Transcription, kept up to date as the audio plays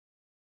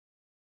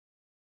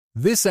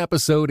This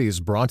episode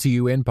is brought to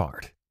you in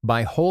part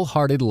by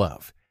Wholehearted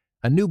Love,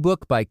 a new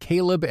book by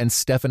Caleb and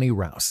Stephanie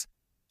Rouse.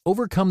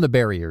 Overcome the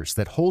barriers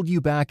that hold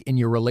you back in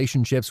your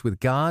relationships with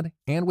God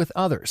and with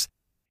others,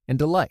 and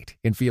delight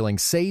in feeling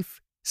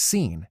safe,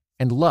 seen,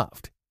 and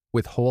loved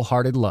with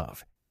Wholehearted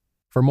Love.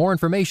 For more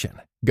information,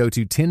 go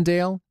to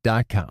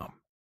Tyndale.com.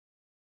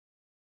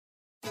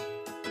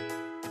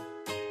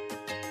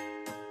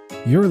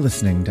 You're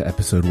listening to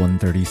episode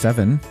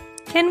 137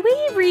 Can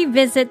we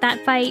revisit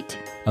that fight?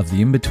 of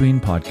the In Between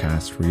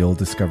podcast, where you'll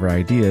discover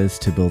ideas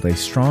to build a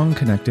strong,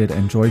 connected,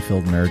 and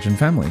joy-filled marriage and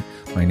family.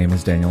 My name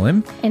is Daniel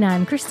Im. And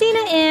I'm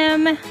Christina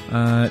M.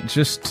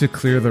 Just to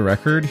clear the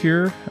record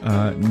here,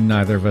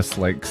 neither of us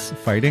likes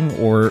fighting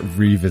or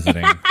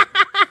revisiting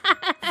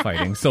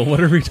fighting. So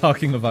what are we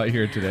talking about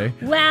here today?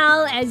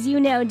 Well, as you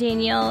know,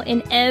 Daniel,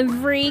 in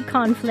every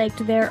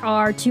conflict, there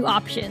are two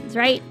options,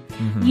 right?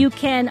 Mm-hmm. You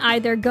can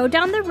either go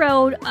down the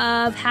road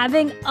of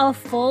having a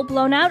full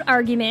blown out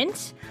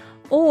argument,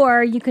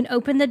 or you can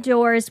open the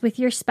doors with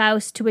your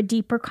spouse to a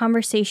deeper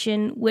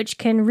conversation, which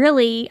can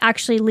really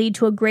actually lead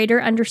to a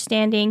greater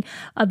understanding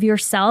of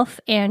yourself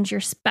and your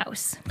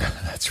spouse.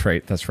 That's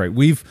right. That's right.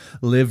 We've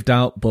lived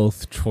out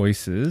both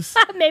choices.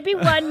 Maybe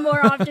one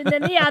more often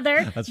than the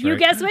other. That's you right.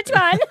 guess which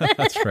one.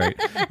 That's right.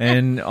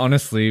 And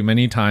honestly,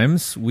 many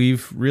times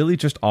we've really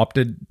just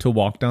opted to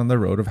walk down the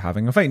road of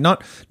having a fight,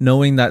 not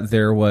knowing that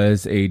there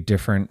was a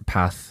different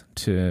path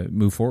to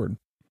move forward.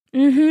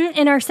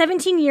 In our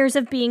 17 years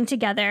of being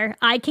together,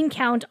 I can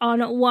count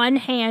on one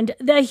hand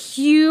the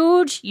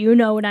huge, you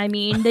know what I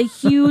mean, the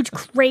huge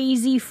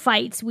crazy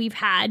fights we've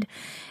had.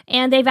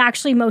 And they've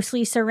actually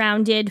mostly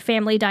surrounded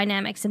family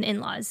dynamics and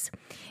in-laws.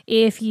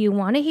 If you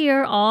want to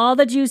hear all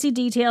the juicy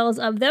details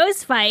of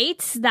those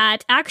fights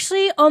that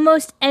actually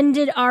almost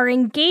ended our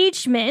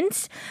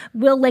engagement,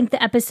 we'll link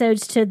the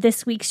episodes to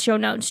this week's show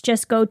notes.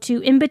 Just go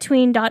to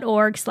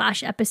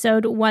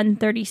inbetween.org/episode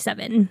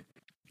 137.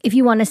 If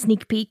you want a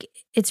sneak peek,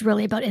 it's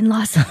really about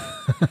in-laws.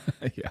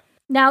 Yeah.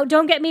 Now,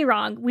 don't get me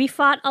wrong. We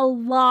fought a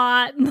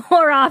lot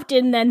more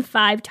often than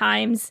 5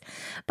 times.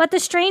 But the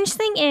strange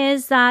thing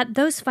is that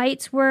those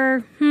fights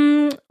were,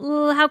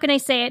 how can I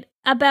say it?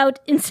 About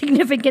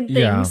insignificant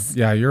things.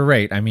 Yeah, you're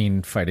right. I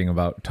mean, fighting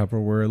about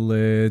Tupperware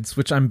lids,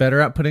 which I'm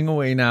better at putting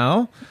away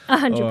now.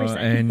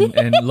 100%.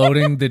 And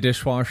loading the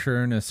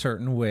dishwasher in a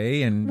certain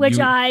way. Which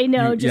I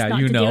know not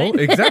to do it.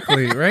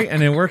 Exactly, right?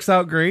 And it works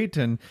out great.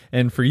 And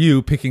for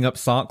you, picking up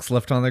socks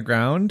left on the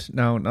ground,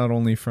 now not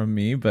only from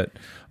me, but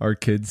our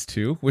kids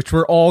too, which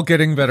we're all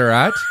getting better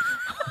at.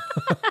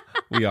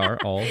 We are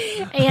all.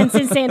 And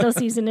since sandal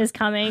season is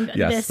coming,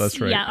 yes, that's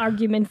right.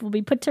 Argument will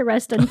be put to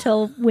rest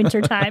until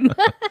winter time.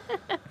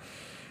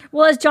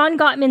 Well, as John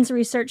Gottman's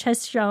research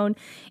has shown,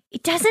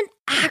 it doesn't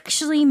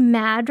actually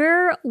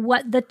matter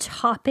what the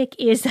topic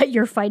is that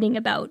you're fighting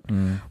about.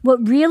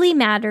 What really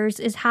matters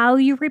is how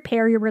you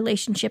repair your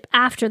relationship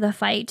after the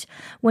fight,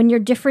 when your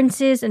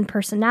differences in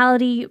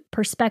personality,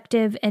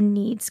 perspective, and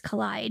needs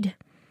collide.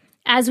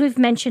 As we've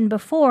mentioned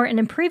before in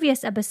a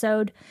previous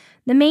episode,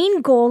 the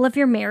main goal of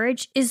your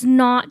marriage is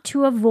not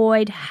to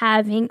avoid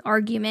having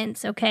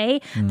arguments, okay?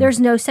 There's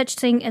no such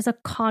thing as a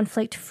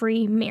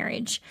conflict-free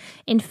marriage.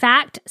 In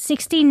fact,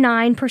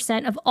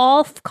 69% of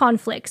all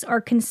conflicts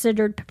are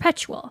considered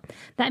perpetual.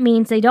 That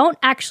means they don't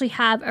actually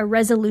have a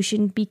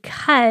resolution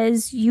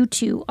because you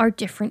two are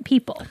different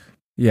people.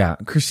 Yeah.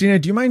 Christina,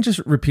 do you mind just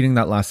repeating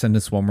that last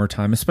sentence one more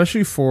time,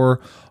 especially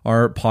for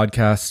our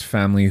podcast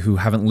family who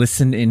haven't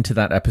listened into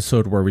that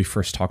episode where we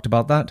first talked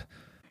about that?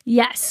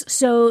 Yes.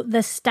 So the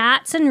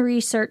stats and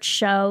research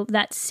show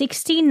that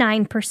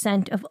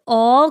 69% of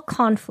all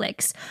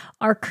conflicts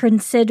are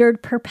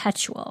considered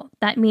perpetual.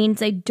 That means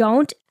they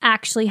don't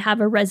actually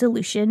have a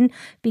resolution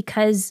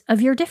because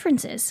of your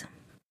differences.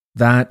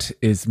 That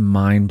is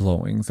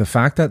mind-blowing. The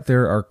fact that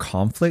there are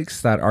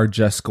conflicts that are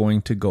just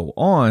going to go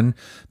on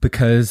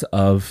because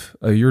of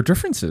your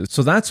differences.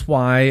 So that's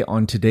why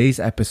on today's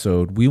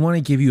episode, we want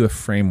to give you a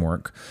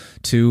framework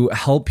to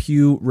help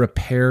you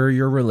repair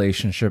your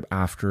relationship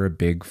after a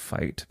big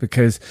fight.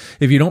 Because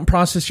if you don't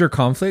process your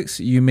conflicts,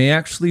 you may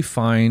actually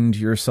find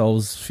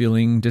yourselves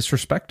feeling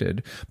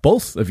disrespected.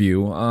 Both of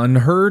you,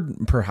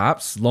 unheard,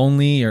 perhaps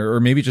lonely, or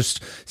maybe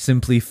just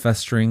simply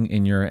festering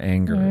in your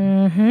anger.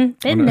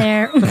 Been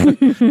there.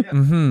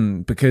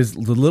 Because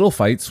the little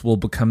fights will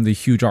become the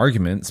huge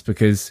arguments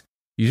because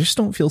you just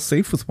don't feel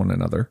safe with one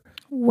another.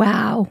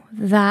 Wow,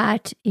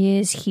 that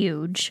is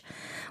huge.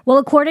 Well,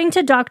 according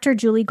to Dr.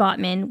 Julie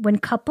Gottman, when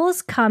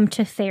couples come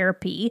to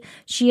therapy,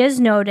 she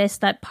has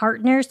noticed that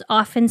partners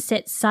often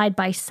sit side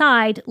by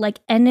side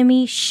like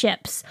enemy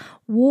ships,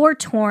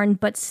 war-torn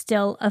but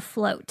still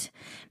afloat.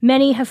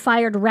 Many have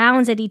fired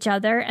rounds at each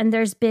other and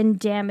there's been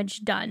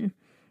damage done.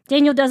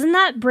 Daniel, doesn't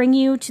that bring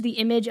you to the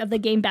image of the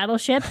game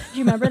Battleship? Do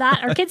you remember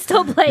that? Our kids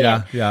still play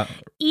it. Yeah.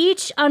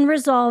 Each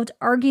unresolved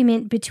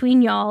argument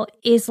between y'all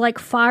is like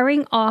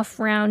firing off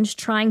rounds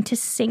trying to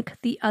sink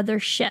the other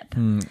ship.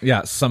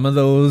 Yeah, some of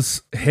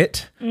those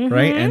hit,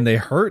 right? And they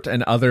hurt,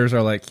 and others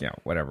are like, yeah,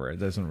 whatever. It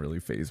doesn't really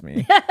faze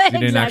me. You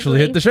didn't actually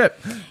hit the ship.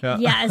 Yeah.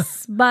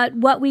 Yes, but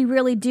what we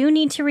really do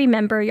need to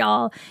remember,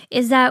 y'all,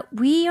 is that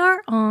we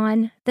are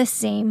on the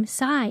same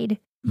side.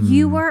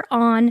 You are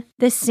on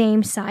the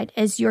same side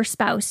as your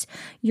spouse.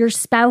 Your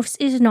spouse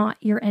is not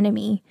your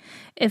enemy.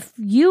 If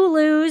you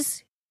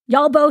lose,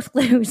 y'all both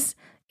lose.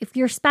 If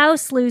your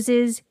spouse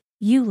loses,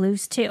 you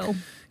lose too.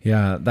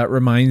 Yeah, that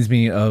reminds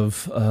me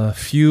of a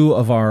few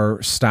of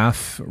our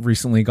staff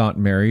recently got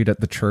married at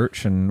the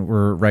church and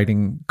were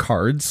writing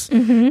cards.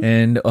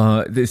 And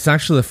it's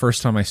actually the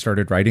first time I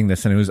started writing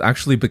this. And it was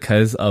actually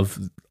because of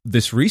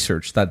this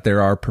research that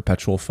there are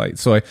perpetual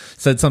fights. So I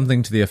said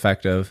something to the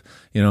effect of,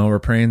 we're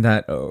praying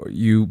that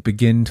you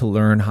begin to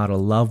learn how to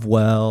love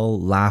well,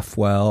 laugh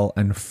well,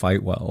 and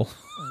fight well.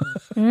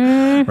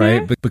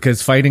 Right?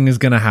 Because fighting is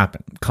going to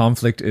happen.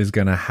 Conflict is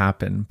going to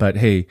happen. But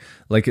hey,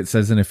 like it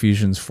says in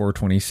Ephesians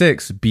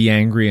 4:26, be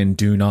angry and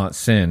do not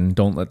sin.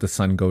 Don't let the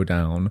sun go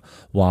down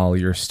while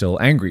you're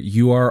still angry.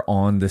 You are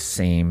on the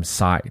same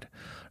side.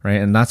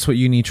 Right? And that's what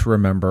you need to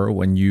remember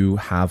when you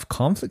have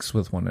conflicts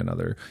with one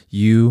another.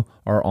 You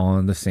are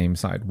on the same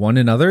side. One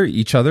another,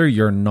 each other,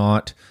 you're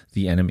not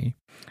the enemy.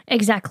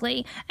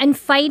 Exactly. And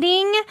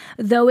fighting,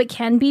 though it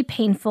can be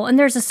painful, and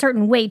there's a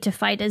certain way to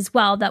fight as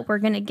well that we're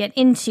going to get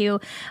into,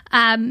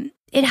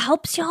 it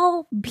helps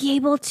y'all be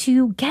able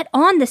to get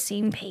on the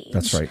same page.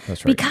 That's right.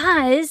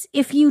 Because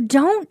if you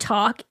don't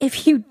talk,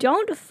 if you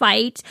don't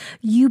fight,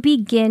 you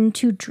begin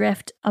to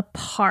drift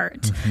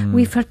apart.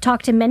 We've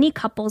talked to many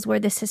couples where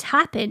this has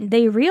happened.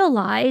 They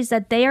realize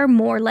that they are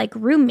more like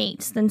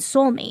roommates than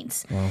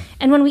soulmates. Wow.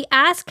 And when we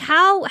ask,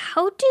 how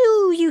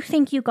do you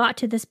think you got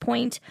to this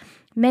point?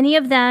 Many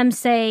of them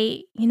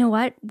say, you know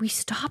what, we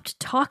stopped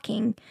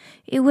talking.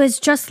 It was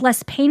just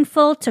less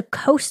painful to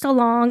coast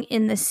along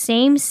in the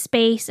same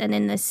space and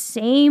in the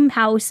same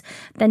house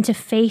than to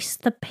face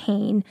the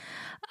pain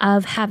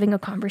of having a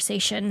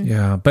conversation.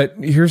 Yeah, but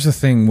here's the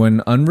thing.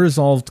 When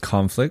unresolved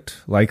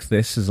conflict like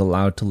this is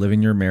allowed to live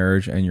in your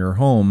marriage and your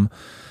home,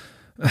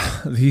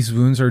 these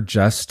wounds are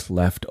just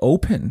left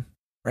open,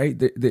 right?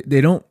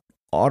 They don't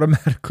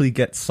automatically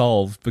get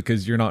solved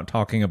because you're not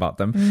talking about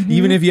them.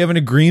 Even if you have an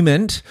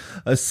agreement,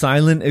 a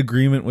silent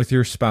agreement with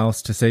your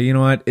spouse to say, you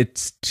know what,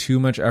 it's too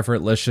much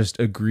effort, let's just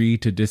agree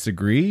to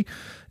disagree.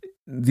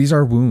 These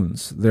are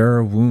wounds. There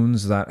are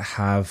wounds that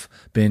have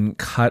been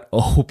cut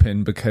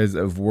open because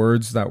of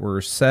words that were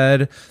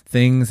said,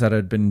 things that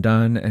had been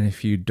done. And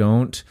if you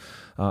don't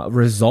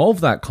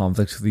resolve that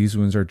conflict, these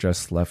wounds are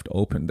just left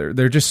open.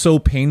 They're just so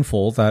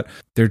painful that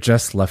they're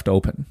just left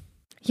open.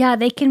 Yeah,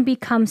 they can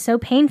become so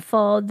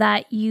painful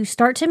that you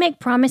start to make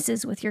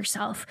promises with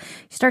yourself.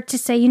 You start to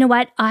say, you know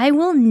what? I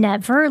will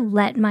never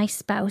let my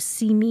spouse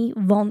see me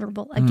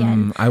vulnerable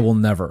again. I will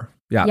never.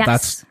 Yeah,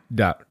 yes.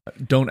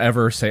 Don't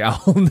ever say I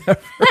will never.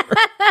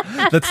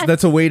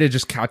 That's a way to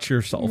just catch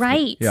yourself.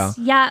 Right.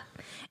 Yeah.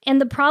 And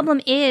the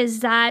problem is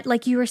that,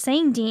 like you were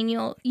saying,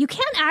 Daniel, you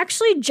can't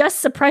actually just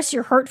suppress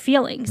your hurt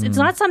feelings. It's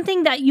not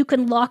something that you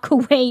can lock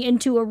away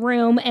into a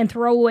room and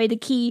throw away the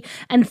key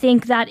and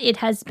think that it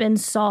has been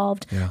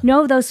solved. Yeah.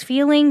 No, those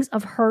feelings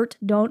of hurt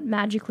don't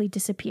magically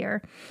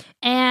disappear.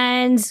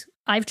 And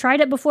I've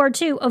tried it before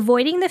too.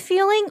 Avoiding the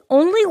feeling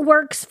only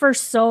works for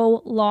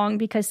so long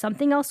because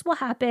something else will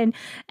happen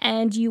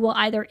and you will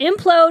either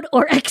implode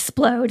or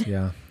explode.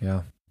 Yeah.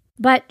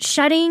 But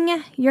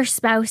shutting your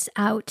spouse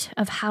out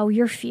of how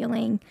you're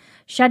feeling,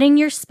 shutting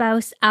your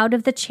spouse out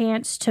of the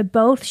chance to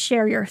both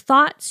share your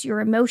thoughts, your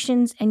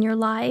emotions, and your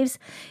lives,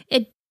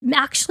 it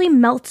actually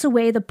melts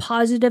away the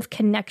positive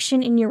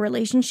connection in your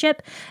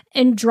relationship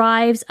and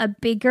drives a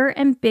bigger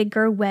and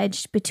bigger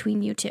wedge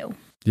between you two.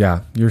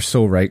 Yeah, you're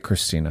so right,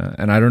 Christina.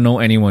 And I don't know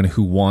anyone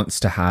who wants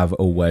to have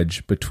a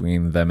wedge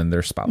between them and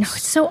their spouse. No,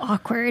 it's so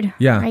awkward.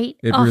 Yeah, right?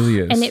 It really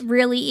is. And it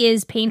really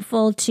is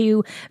painful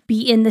to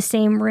be in the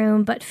same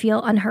room but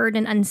feel unheard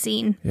and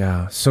unseen.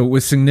 Yeah. So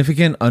with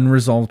significant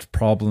unresolved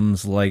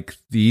problems like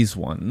these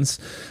ones,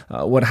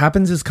 what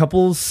happens is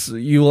couples,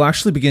 you will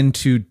actually begin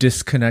to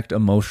disconnect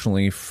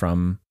emotionally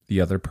from the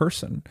other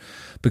person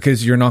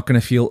because you're not going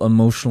to feel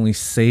emotionally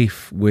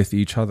safe with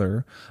each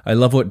other. I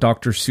love what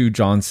Dr. Sue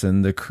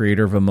Johnson, the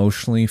creator of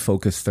emotionally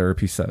focused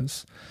therapy,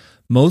 says.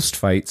 Most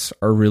fights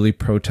are really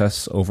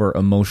protests over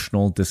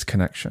emotional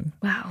disconnection.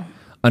 Wow.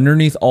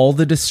 Underneath all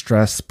the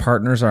distress,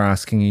 partners are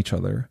asking each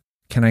other,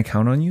 can I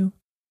count on you?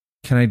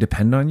 Can I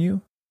depend on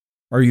you?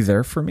 Are you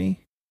there for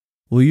me?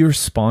 Will you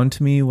respond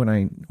to me when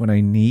I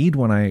need,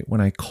 when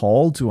I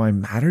call? Do I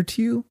matter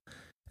to you?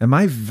 Am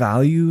I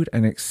valued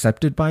and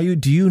accepted by you?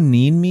 Do you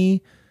need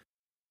me?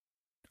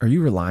 Are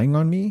you relying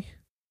on me?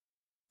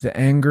 The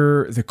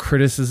anger, the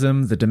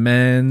criticism, the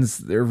demands,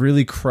 they're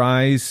really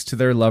cries to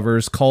their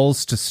lovers,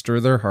 calls to stir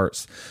their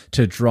hearts,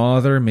 to draw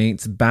their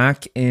mates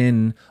back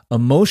in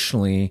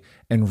emotionally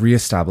and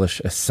reestablish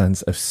a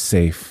sense of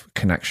safe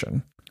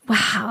connection.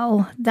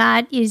 Wow,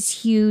 that is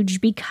huge,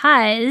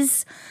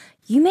 because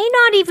you may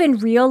not even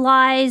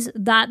realize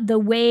that the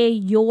way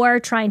you're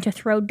trying to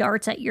throw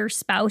darts at your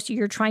spouse,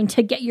 you're trying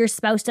to get your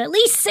spouse to at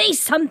least say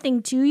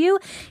something to you,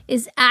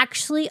 is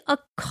actually a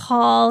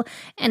call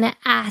and an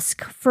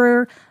ask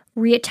for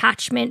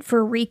reattachment,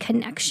 for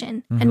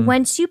reconnection. And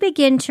once you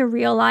begin to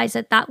realize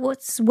that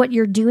that's what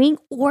you're doing,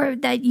 or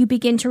that you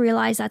begin to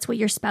realize that's what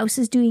your spouse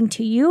is doing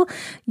to you,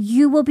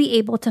 you will be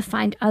able to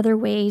find other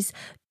ways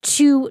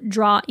to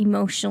draw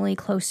emotionally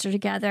closer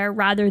together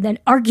rather than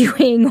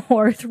arguing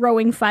or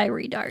throwing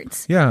fiery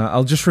darts. Yeah,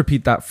 I'll just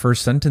repeat that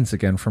first sentence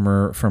again from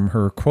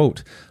her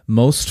quote.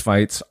 Most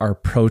fights are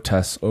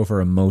protests over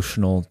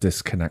emotional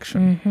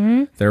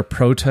disconnection. They're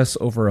protests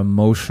over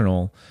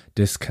emotional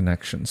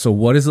disconnection. So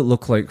what does it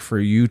look like for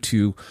you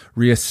to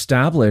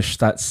reestablish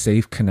that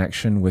safe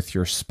connection with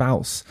your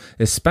spouse,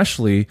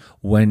 especially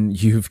when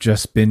you've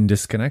just been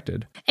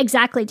disconnected?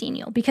 Exactly,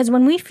 Daniel. Because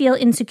when we feel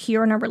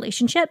insecure in our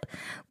relationship,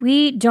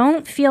 we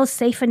don't feel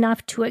safe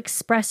enough to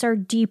express our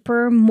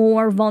deeper,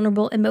 more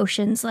vulnerable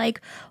emotions like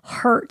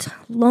hurt,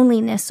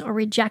 loneliness, or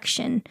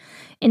rejection.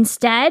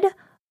 Instead,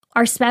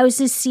 our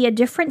spouses see a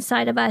different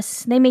side of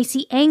us. They may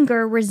see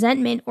anger,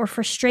 resentment, or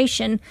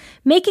frustration,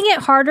 making it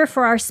harder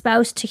for our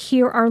spouse to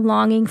hear our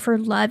longing for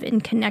love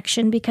and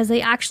connection because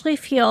they actually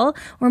feel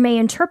or may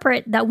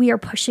interpret that we are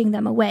pushing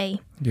them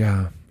away.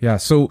 Yeah.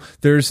 So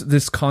there's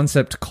this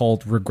concept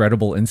called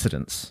regrettable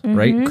incidents,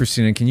 right?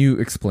 Christina, can you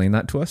explain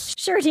that to us?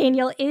 Sure,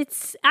 Daniel.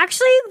 It's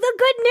actually the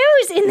good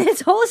news in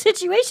this whole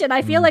situation.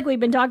 I feel like we've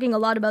been talking a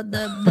lot about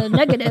the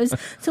negatives.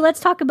 So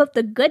let's talk about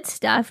the good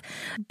stuff.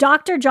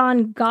 Dr.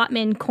 John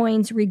Gottman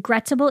coins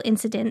regrettable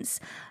incidents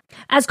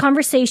as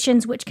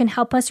conversations which can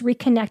help us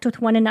reconnect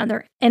with one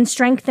another and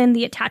strengthen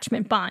the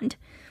attachment bond.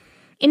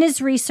 In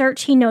his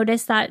research, he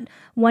noticed that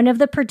one of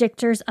the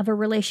predictors of a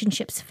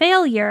relationship's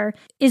failure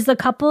is the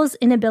couple's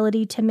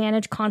inability to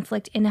manage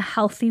conflict in a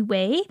healthy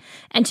way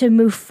and to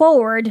move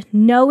forward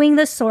knowing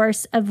the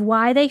source of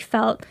why they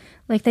felt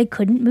like they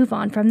couldn't move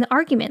on from the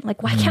argument.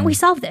 Like, why can't we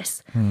solve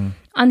this?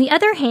 On the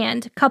other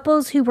hand,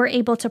 couples who were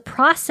able to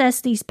process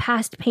these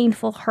past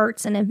painful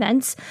hurts and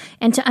events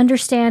and to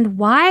understand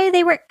why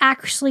they were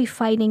actually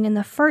fighting in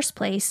the first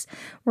place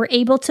were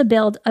able to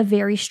build a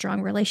very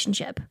strong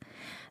relationship.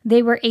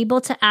 They were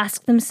able to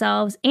ask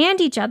themselves and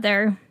each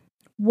other,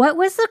 what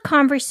was the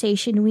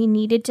conversation we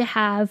needed to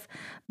have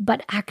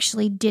but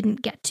actually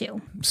didn't get to?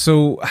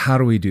 So how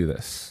do we do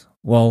this?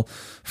 Well,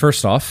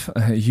 first off,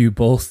 you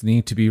both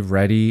need to be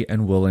ready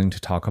and willing to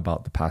talk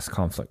about the past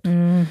conflict.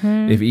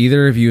 If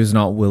either of you is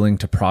not willing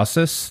to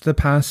process the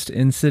past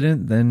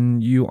incident, then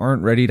you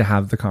aren't ready to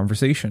have the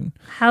conversation.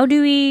 How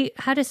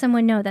does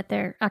someone know that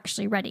they're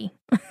actually ready?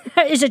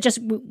 Is it just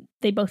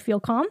they both feel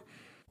calm?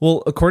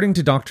 Well, according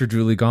to Dr.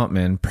 Julie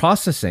Gottman,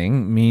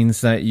 processing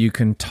means that you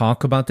can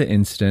talk about the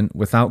incident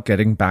without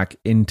getting back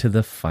into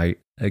the fight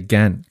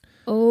again.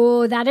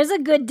 Oh, that is a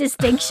good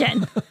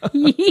distinction.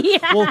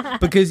 Yeah. Well,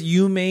 because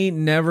you may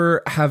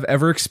never have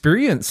ever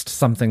experienced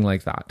something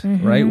like that,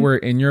 right? Where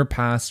in your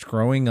past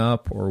growing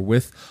up or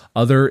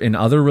in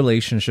other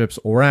relationships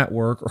or at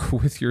work or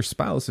with your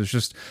spouse, it's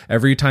just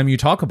every time you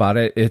talk about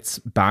it, it's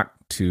back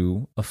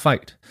to a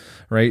fight,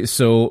 right?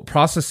 So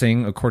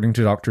processing, according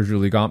to Dr.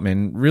 Julie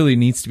Gottman, really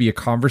needs to be a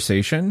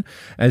conversation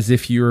as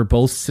if you were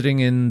both sitting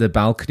in the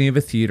balcony of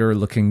a theater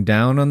looking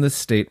down on the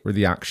state where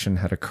the action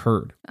had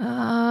occurred.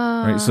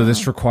 Right? So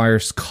this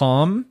requires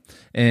calm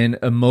and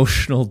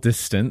emotional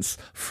distance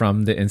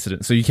from the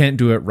incident. So you can't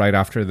do it right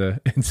after the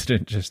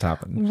incident just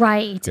happened.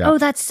 Right. Yeah. Oh,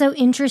 that's so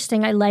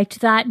interesting. I liked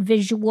that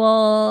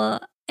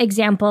visual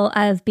example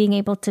of being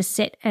able to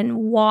sit and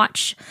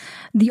watch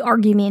the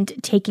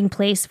argument taking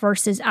place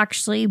versus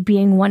actually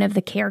being one of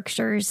the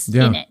characters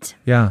in it.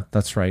 Yeah,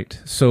 that's right.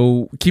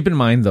 So keep in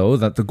mind, though,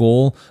 that the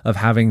goal of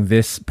having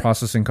this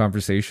processing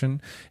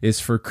conversation is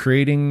for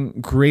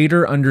creating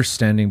greater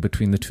understanding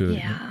between the two of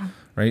you.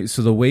 Right?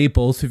 So the way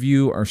both of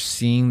you are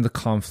seeing the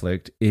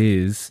conflict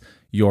is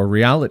your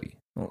reality.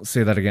 I'll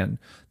say that again.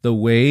 The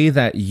way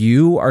that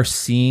you are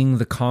seeing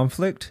the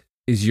conflict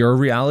is your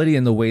reality,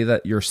 and the way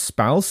that your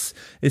spouse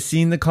is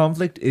seeing the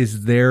conflict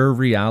is their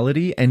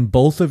reality, and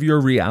both of your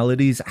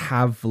realities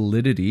have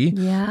validity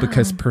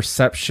because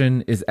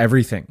perception is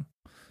everything.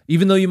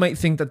 Even though you might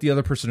think that the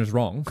other person is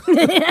wrong.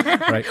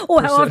 Right? Oh,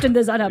 how often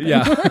does that happen?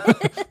 Yeah.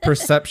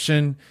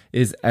 Perception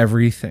is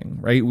everything,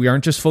 right? We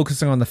aren't just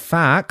focusing on the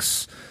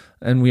facts,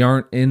 and we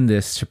aren't in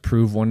this to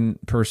prove one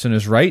person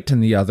is right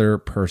and the other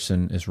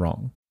person is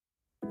wrong.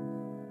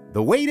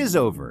 The wait is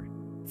over.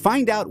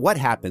 Find out what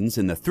happens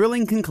in the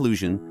thrilling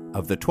conclusion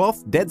of the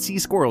 12th Dead Sea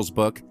Squirrels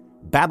book,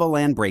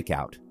 Babylon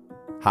Breakout.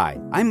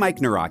 Hi, I'm Mike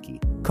Naraki,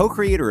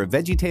 co-creator of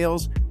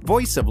VeggieTales,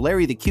 voice of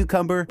Larry the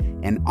Cucumber,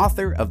 and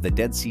author of The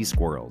Dead Sea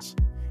Squirrels.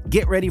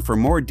 Get ready for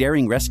more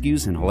daring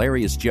rescues and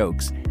hilarious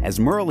jokes as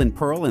Merle and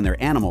Pearl and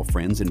their animal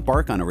friends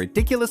embark on a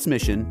ridiculous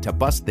mission to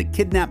bust the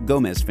kidnapped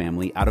Gomez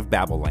family out of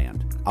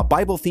Babylon, a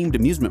Bible-themed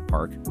amusement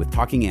park with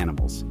talking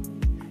animals.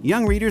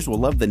 Young readers will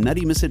love the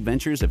nutty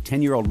misadventures of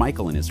 10-year-old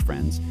Michael and his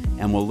friends,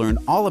 and will learn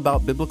all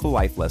about biblical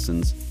life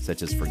lessons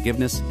such as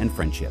forgiveness and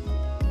friendship.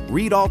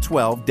 Read all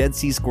 12 Dead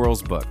Sea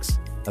Squirrels books.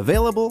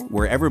 Available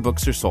wherever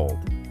books are sold.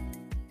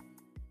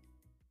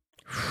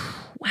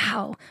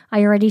 Wow,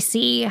 I already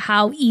see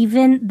how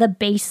even the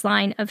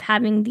baseline of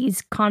having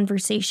these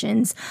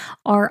conversations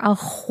are a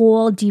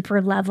whole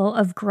deeper level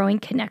of growing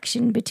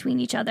connection between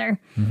each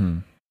other. Mm-hmm.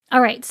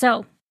 All right,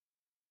 so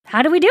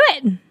how do we do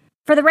it?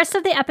 For the rest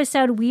of the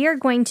episode, we are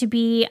going to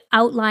be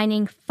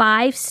outlining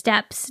 5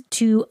 steps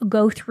to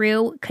go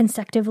through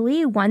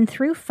consecutively, 1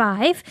 through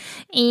 5,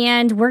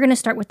 and we're going to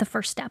start with the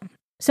first step.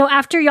 So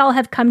after y'all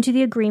have come to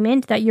the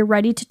agreement that you're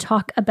ready to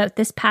talk about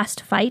this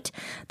past fight,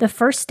 the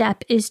first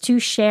step is to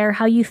share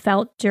how you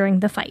felt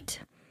during the fight.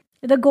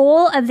 The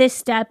goal of this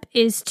step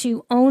is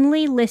to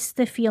only list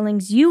the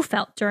feelings you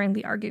felt during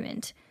the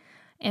argument.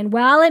 And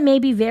while it may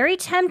be very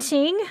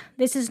tempting,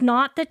 this is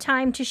not the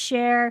time to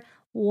share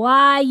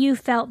why you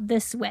felt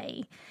this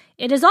way.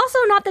 It is also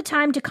not the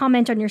time to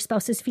comment on your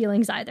spouse's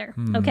feelings either,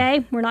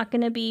 okay? We're not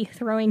going to be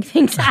throwing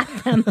things at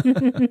them.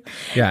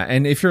 Yeah,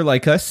 and if you're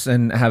like us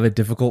and have a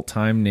difficult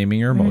time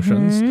naming your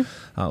emotions,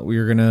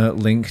 we're going to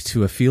link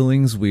to a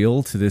feelings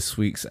wheel to this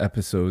week's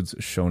episode's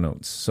show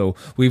notes. So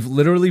we've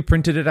literally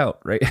printed it out,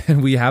 right?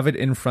 And we have it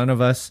in front of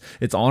us.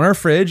 It's on our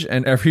fridge,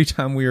 and every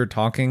time we are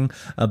talking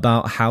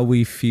about how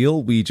we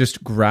feel, we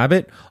just grab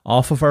it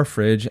off of our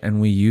fridge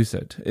and we use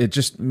it. It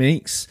just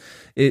makes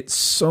it's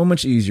so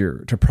much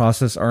easier to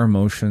process our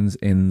emotions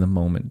in the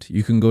moment.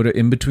 You can go to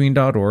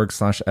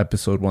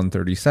inbetween.org/episode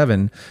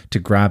 137 to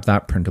grab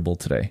that printable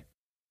today.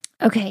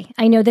 Okay,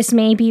 I know this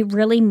may be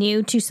really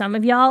new to some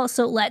of y'all,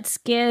 so let's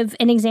give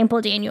an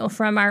example, Daniel,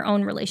 from our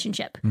own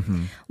relationship.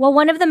 Well,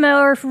 one of the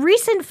more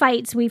recent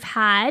fights we've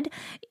had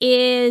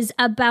is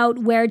about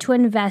where to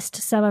invest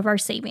some of our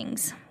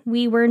savings.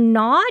 We were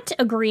not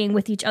agreeing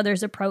with each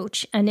other's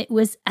approach, and it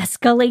was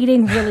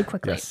escalating really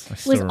quickly. Yes, I it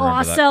still was remember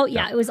also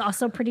that. It was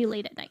also pretty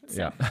late at night.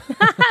 So. Yeah.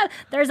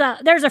 there's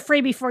a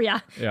freebie for you.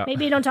 Yeah.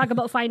 Maybe don't talk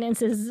about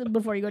finances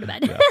before you go to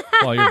bed. Yeah.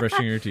 While you're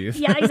brushing your teeth.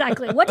 Yeah,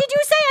 exactly. What did you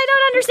say? I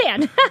don't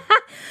understand.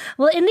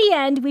 Well, in the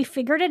end, we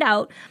figured it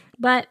out,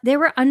 but there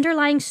were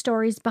underlying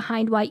stories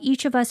behind why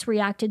each of us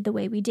reacted the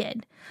way we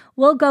did.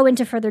 We'll go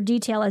into further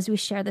detail as we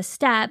share the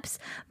steps,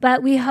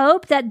 but we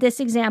hope that this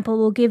example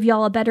will give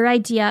y'all a better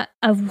idea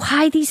of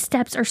why these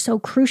steps are so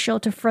crucial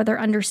to further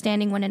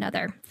understanding one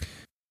another.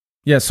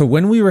 Yeah, so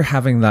when we were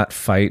having that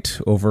fight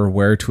over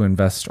where to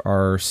invest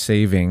our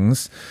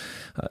savings,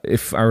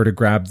 if I were to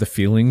grab the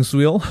feelings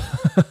wheel,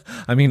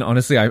 I mean,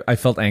 honestly, I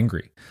felt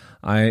angry.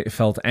 I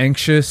felt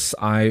anxious.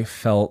 I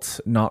felt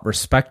not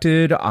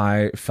respected.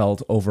 I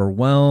felt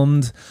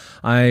overwhelmed.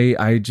 I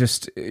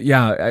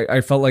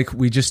felt like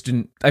we just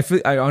didn't, I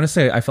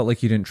felt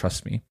like you didn't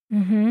trust me.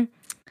 Mm-hmm.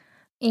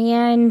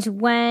 And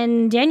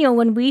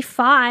when we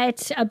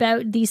fought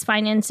about these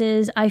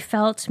finances, I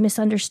felt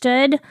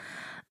misunderstood,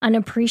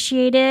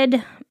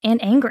 unappreciated,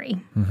 and angry.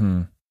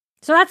 Mm-hmm.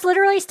 So that's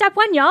literally step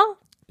 1, y'all.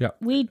 Yeah.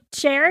 We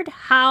shared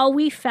how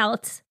we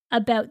felt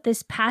about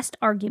this past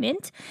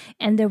argument,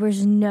 and there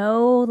was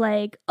no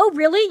oh,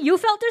 really? You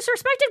felt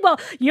disrespected? Well,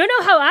 you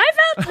know how I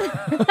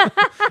felt?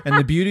 And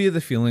the beauty of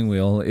the feeling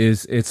wheel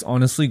is it's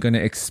honestly going to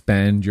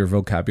expand your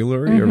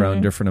vocabulary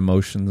around different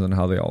emotions and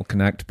how they all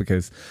connect,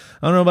 because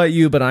I don't know about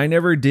you, but I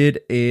never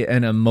did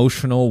an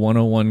emotional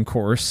 101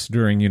 course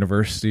during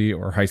university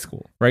or high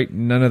school, right?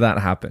 None of that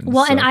happened.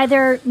 Well, and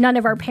none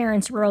of our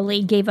parents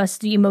really gave us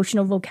the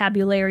emotional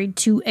vocabulary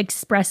to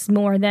express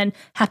more than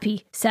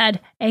happy, sad,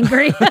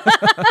 angry.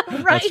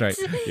 Right?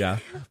 That's right. Yeah.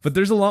 But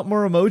there's a lot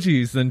more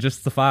emojis than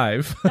just the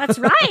 5. That's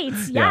right.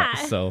 Yeah.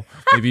 So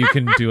maybe you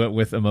can do it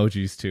with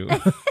emojis too.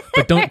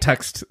 But don't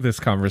text this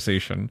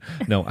conversation.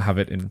 No, have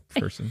it in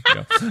person.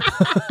 Yeah.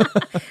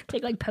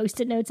 Take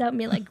Post-it notes out and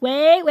be like,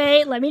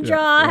 wait, let me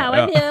draw how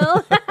I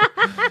feel.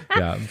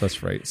 Yeah,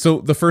 that's right.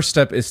 So the first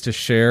step is to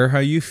share how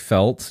you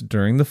felt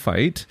during the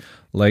fight,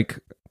 like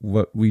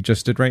what we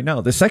just did right now.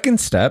 The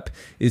second step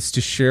is to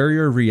share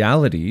your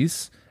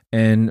realities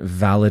and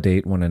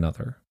validate one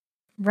another.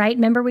 Right?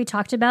 Remember we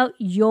talked about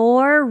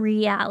your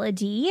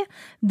reality,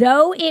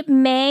 though it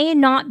may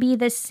not be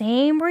the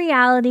same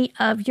reality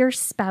of your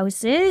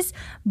spouse's,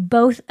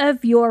 both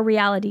of your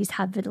realities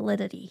have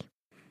validity.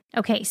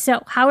 Okay,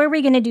 so how are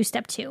we going to do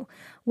step 2?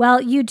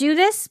 Well, you do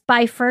this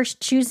by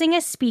first choosing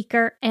a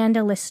speaker and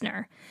a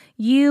listener.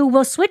 You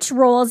will switch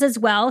roles as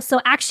well.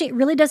 So actually, it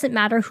really doesn't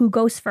matter who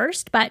goes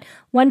first, but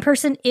one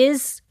person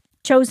is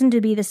chosen to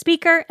be the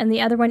speaker and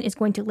the other one is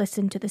going to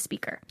listen to the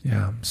speaker.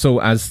 Yeah. So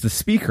as the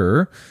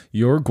speaker,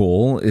 your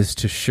goal is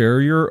to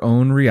share your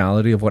own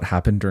reality of what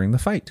happened during the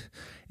fight.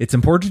 It's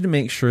important to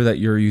make sure that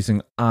you're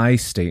using I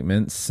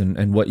statements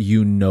and what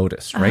you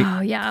noticed, right? Oh,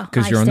 yeah.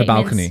 Because you're on the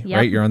balcony, yep.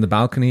 right? You're on the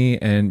balcony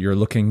and you're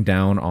looking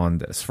down on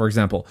this. For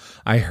example,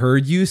 I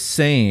heard you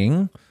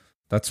saying,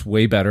 that's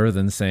way better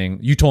than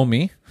saying, you told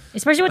me.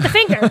 Especially with the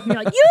finger. You're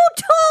like, you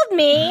told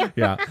me.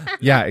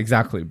 Yeah,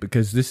 exactly.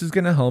 Because this is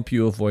going to help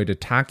you avoid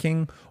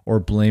attacking or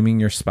blaming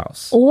your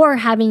spouse. Or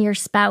having your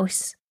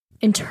spouse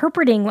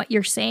interpreting what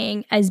you're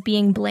saying as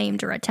being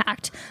blamed or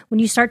attacked. When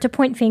you start to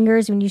point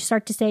fingers, when you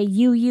start to say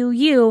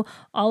you,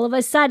 all of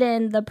a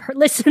sudden the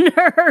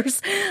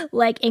listeners,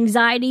 like,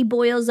 anxiety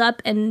boils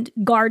up and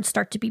guards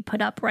start to be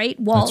put up, right?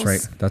 Walls.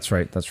 That's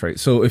right.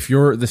 So if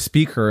you're the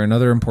speaker,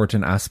 another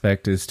important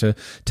aspect is to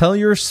tell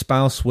your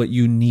spouse what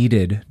you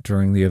needed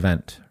during the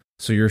event.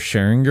 So you're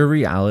sharing your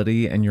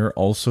reality and you're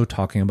also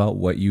talking about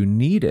what you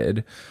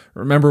needed.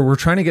 Remember, we're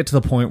trying to get to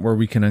the point where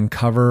we can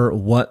uncover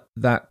what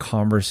that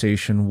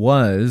conversation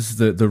was,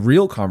 the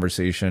real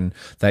conversation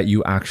that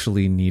you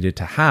actually needed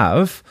to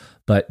have,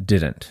 but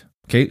didn't.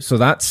 Okay, so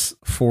that's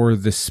for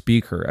the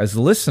speaker. As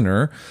the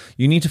listener,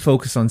 you need to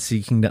focus on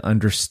seeking to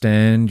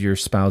understand your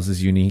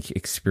spouse's unique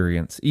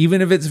experience,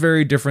 even if it's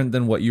very different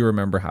than what you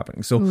remember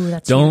happening. So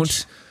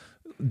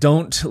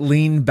don't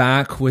lean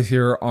back with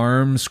your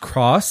arms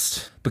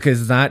crossed,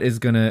 because that is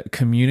going to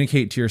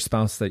communicate to your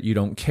spouse that you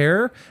don't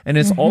care. And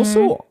it's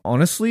also,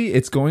 honestly,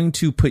 it's going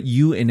to put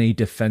you in a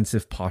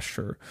defensive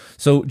posture.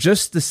 So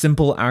just the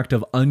simple act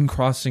of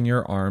uncrossing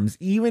your arms,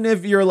 even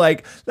if you're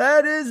like,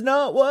 that is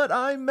not what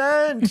I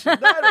meant.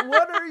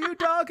 What are you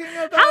talking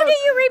about? How do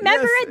you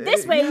remember it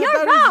this way?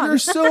 You're wrong. You're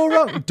so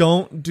wrong.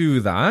 Don't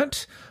do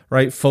that,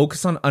 right?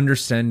 Focus on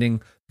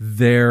understanding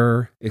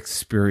their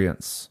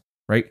experience,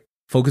 right?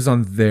 Focus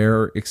on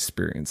their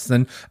experience.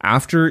 Then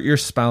after your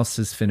spouse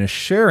has finished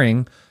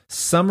sharing,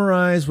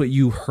 summarize what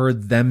you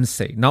heard them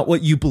say, not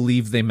what you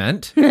believe they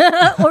meant.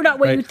 Or not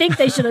what you think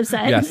they should have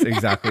said. Yes,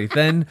 exactly.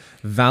 Then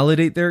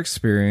validate their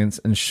experience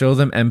and show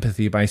them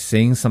empathy by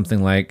saying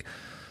something like,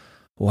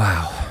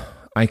 wow,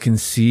 I can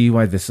see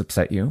why this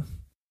upset you.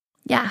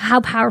 Yeah,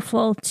 how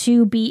powerful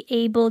to be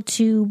able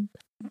to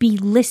be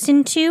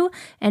listened to,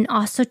 and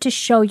also to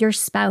show your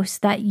spouse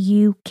that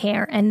you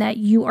care and that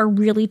you are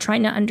really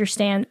trying to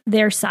understand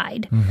their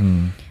side.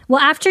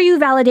 Well, after you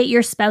validate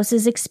your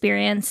spouse's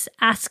experience,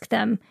 ask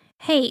them,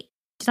 hey,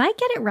 did I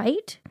get it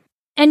right?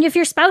 And if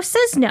your spouse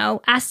says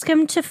no, ask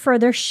them to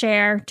further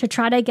share to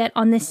try to get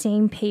on the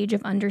same page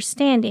of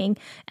understanding,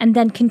 and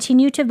then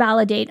continue to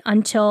validate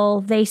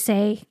until they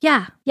say,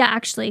 yeah,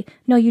 actually,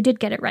 no, you did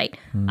get it right.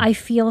 I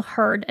feel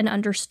heard and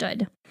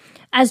understood.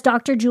 As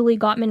Dr. Julie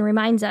Gottman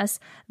reminds us,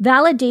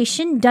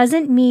 validation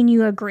doesn't mean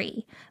you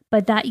agree,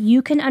 but that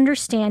you can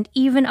understand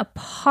even a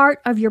part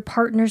of your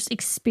partner's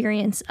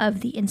experience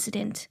of the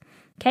incident.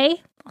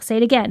 Okay? I'll say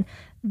it again.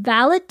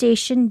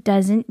 Validation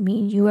doesn't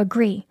mean you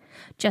agree.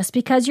 Just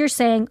because you're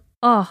saying,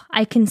 oh,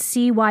 I can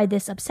see why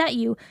this upset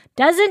you,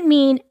 doesn't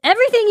mean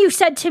everything you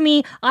said to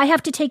me, I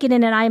have to take it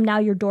in and I am now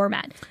your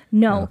doormat.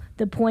 No,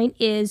 the point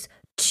is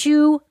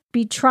to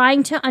be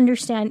trying to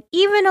understand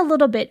even a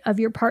little bit of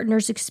your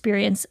partner's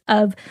experience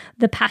of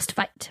the past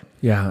fight.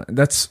 Yeah,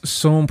 that's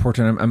so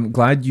important. I'm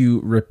glad you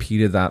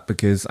repeated that,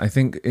 because I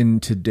think in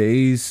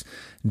today's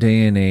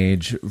day and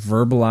age,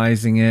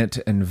 verbalizing it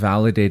and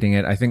validating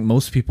it, I think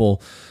most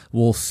people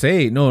will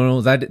say,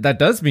 no, that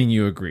does mean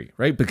you agree,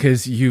 right?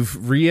 Because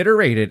you've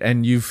reiterated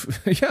and you've,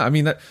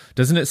 that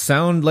doesn't it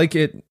sound like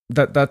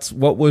that's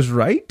what was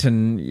right?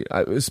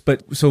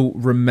 But so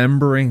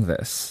remembering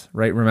this,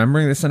 right?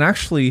 Remembering this, and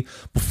actually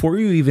before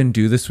you even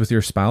do this with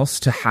your spouse,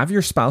 to have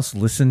your spouse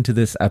listen to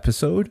this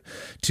episode,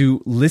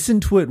 to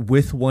listen to it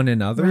with one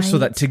another, so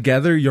that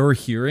together you're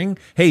hearing,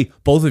 hey,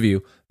 both of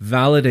you,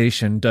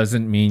 validation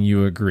doesn't mean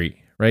you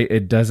agree, right?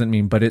 It doesn't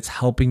mean, but it's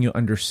helping you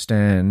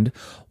understand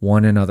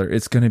one another.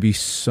 It's going to be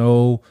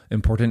so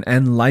important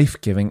and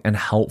life-giving and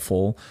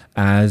helpful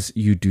as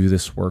you do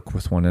this work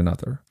with one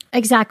another.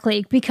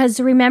 Exactly,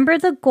 because remember,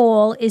 the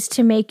goal is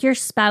to make your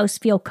spouse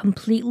feel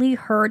completely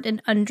heard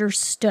and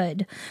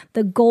understood.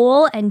 The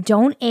goal, and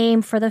don't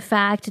aim for the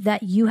fact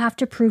that you have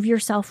to prove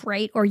yourself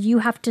right, or you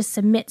have to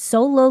submit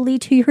so lowly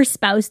to your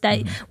spouse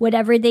that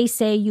whatever they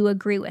say you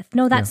agree with.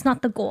 No, that's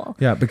not the goal.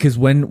 Yeah, because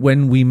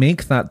when we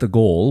make that the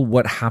goal,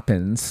 what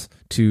happens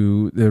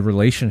to the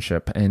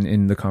relationship and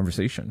in the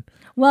conversation?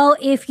 Well,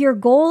 if your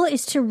goal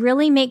is to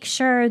really make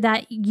sure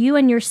that you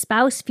and your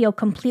spouse feel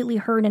completely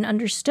heard and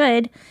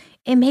understood,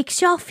 it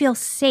makes y'all feel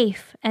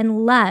safe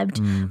and loved,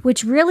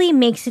 which really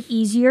makes it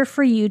easier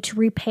for you to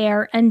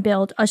repair and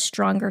build a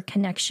stronger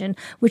connection,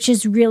 which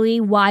is really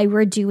why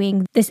we're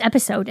doing this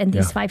episode and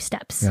these 5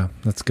 steps. Yeah,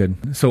 that's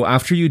good. So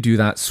after you do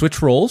that,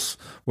 switch roles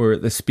where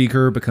the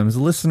speaker becomes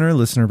the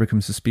listener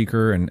becomes the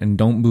speaker, and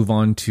don't move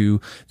on to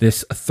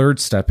this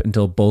third step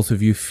until both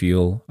of you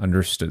feel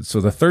understood.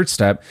 So the third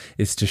step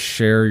is to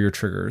share your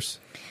triggers.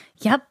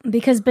 Yep,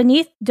 because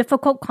beneath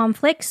difficult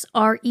conflicts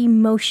are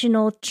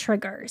emotional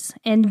triggers.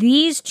 And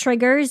these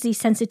triggers,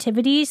 these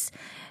sensitivities,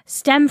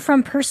 stem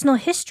from personal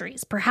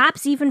histories,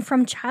 perhaps even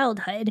from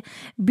childhood,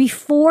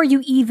 before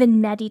you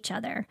even met each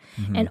other.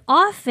 And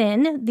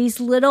often these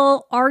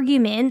little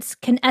arguments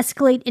can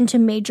escalate into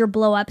major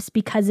blow-ups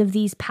because of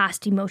these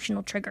past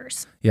emotional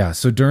triggers. Yeah,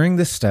 so during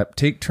this step,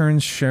 take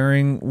turns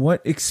sharing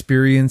what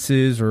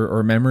experiences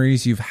or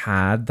memories you've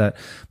had that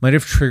might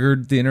have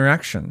triggered the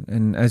interaction.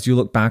 And as you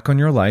look back on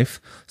your life,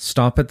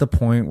 stop at the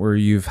point where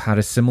you've had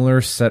a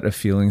similar set of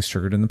feelings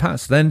triggered in the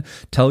past. Then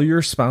tell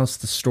your spouse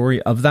the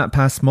story of that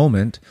past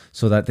moment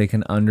so that they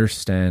can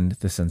understand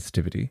the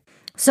sensitivity.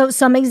 So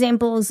some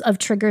examples of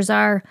triggers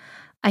are,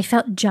 I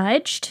felt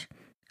judged,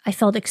 I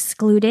felt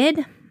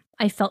excluded,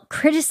 I felt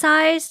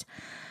criticized,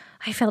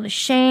 I felt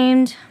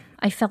ashamed,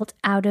 I felt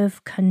out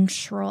of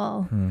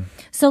control.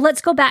 So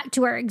let's go back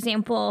to our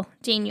example,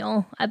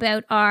 Daniel,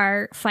 about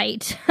our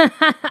fight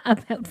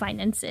about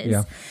finances.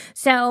 Yeah.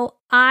 So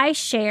I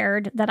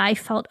shared that I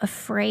felt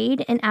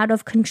afraid and out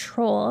of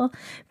control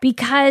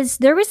because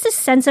there was this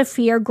sense of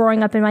fear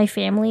growing up in my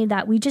family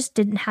that we just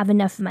didn't have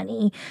enough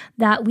money,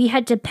 that we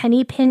had to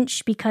penny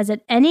pinch because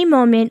at any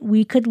moment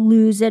we could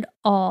lose it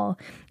all.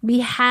 We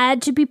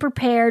had to be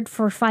prepared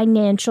for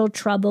financial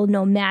trouble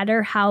no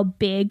matter how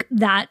big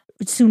that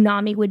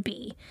tsunami would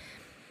be.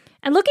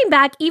 And looking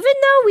back, even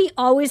though we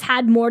always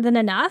had more than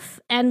enough,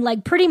 and I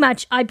pretty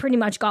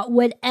much got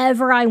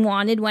whatever I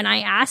wanted when I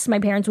asked, my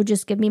parents would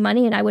just give me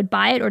money and I would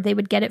buy it or they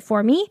would get it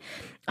for me.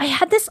 I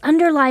had this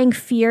underlying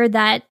fear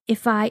that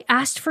if I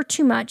asked for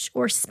too much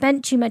or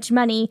spent too much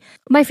money,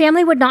 my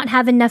family would not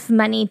have enough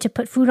money to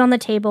put food on the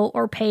table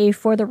or pay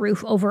for the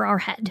roof over our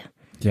head.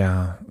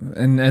 Yeah.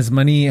 And as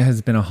money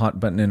has been a hot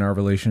button in our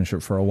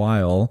relationship for a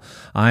while,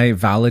 I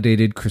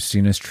validated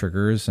Christina's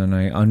triggers and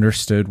I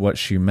understood what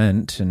she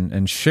meant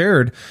and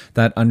shared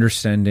that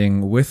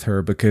understanding with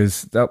her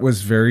because that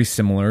was very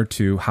similar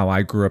to how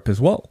I grew up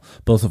as well.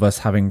 Both of us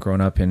having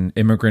grown up in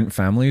immigrant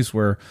families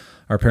where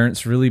our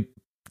parents really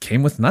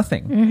came with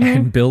nothing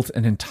and built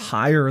an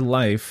entire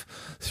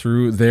life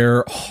through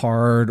their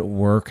hard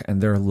work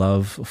and their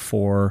love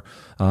for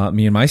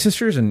me and my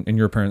sisters and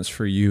your parents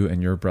for you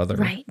and your brother.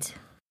 Right.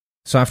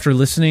 So after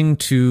listening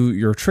to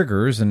your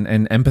triggers and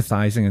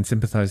empathizing and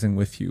sympathizing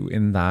with you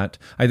in that,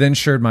 I then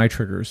shared my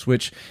triggers,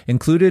 which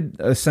included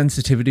a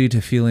sensitivity to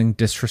feeling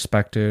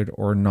disrespected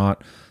or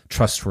not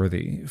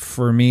trustworthy.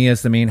 For me,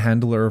 as the main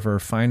handler of our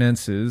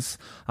finances,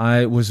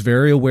 I was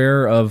very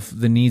aware of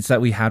the needs that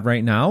we had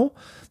right now,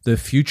 the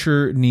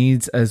future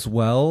needs as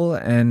well,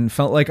 and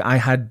felt like I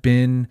had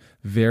been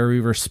very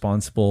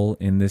responsible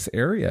in this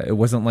area. It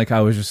wasn't like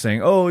I was just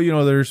saying, oh,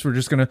 we're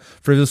just going to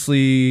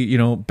frivolously,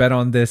 bet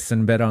on this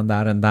and bet on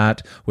that and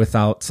that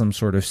without some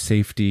sort of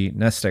safety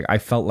nest egg. I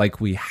felt like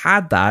we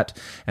had that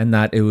and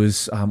that it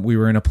was, we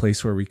were in a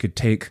place where we could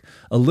take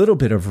a little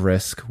bit of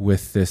risk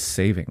with this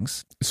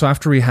savings. So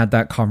after we had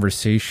that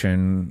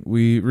conversation,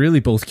 we really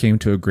both came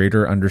to a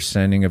greater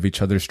understanding of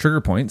each other's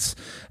trigger points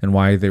and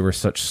why they were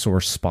such sore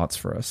spots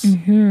for us.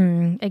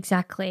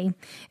 Exactly.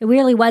 It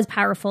really was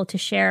powerful to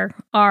share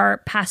our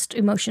past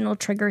emotional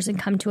triggers and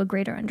come to a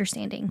greater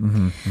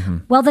understanding.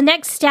 Well, the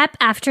next step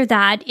after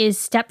that is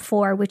step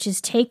 4, which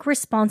is take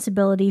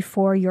responsibility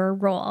for your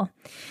role.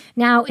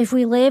 Now, if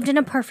we lived in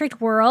a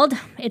perfect world,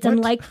 it's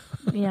unlikely.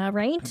 Yeah,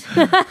 right?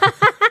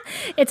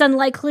 It's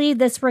unlikely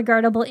this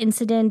regrettable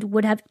incident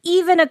would have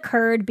even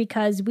occurred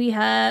because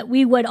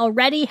we would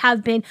already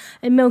have been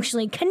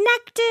emotionally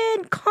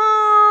connected,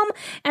 calm,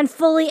 and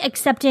fully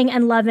accepting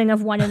and loving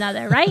of one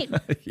another, right?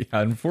 Yeah,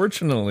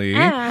 unfortunately,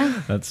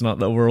 that's not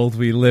the world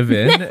we live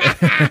in.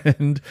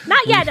 And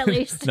not yet, at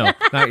least. No,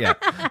 not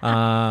yet.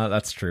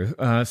 That's true.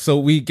 So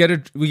we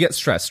get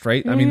stressed,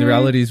 right? I mean, the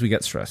reality is we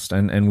get stressed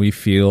and we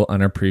feel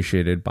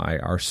unappreciated by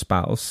our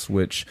spouse,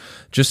 which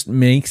just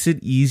makes it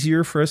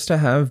easier for us to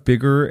have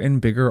bigger and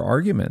bigger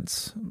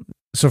arguments.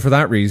 So for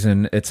that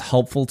reason, it's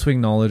helpful to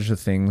acknowledge the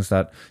things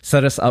that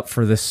set us up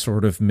for this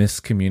sort of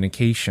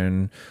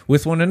miscommunication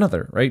with one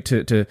another, right?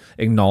 To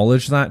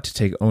acknowledge that, to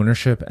take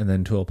ownership, and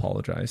then to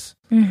apologize.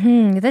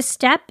 This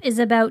step is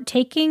about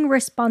taking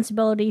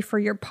responsibility for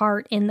your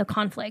part in the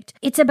conflict.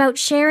 It's about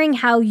sharing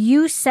how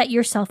you set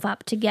yourself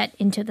up to get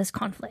into this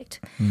conflict.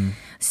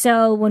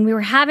 So when we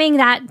were having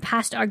that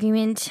past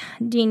argument,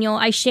 Daniel,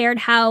 I shared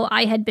how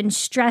I had been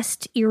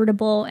stressed,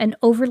 irritable, and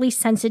overly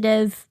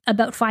sensitive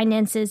about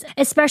finances,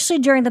 especially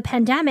during the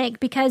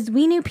pandemic, because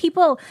we knew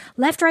people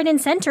left, right,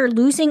 and center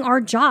losing our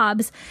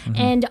jobs.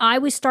 And I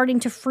was starting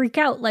to freak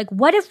out. Like,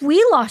 what if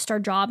we lost our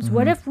jobs?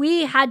 What if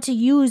we had to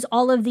use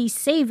all of these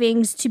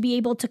savings to be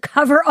able to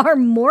cover our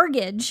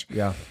mortgage?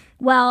 Yeah.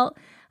 Well,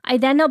 I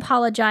then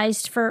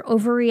apologized for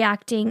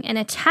overreacting and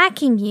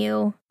attacking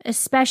you,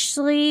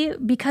 especially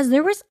because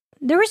there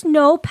was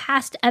no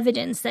past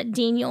evidence that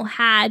Daniel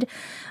had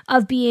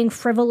of being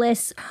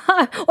frivolous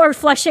or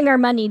flushing our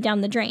money down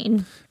the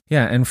drain.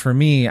 Yeah, and for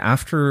me,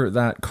 after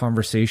that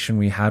conversation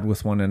we had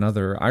with one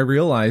another, I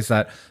realized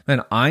that,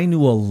 man, I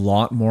knew a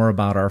lot more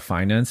about our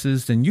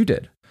finances than you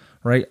did.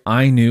 Right?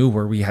 I knew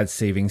where we had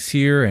savings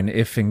here and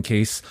if in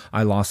case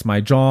I lost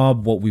my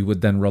job, what we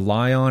would then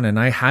rely on. And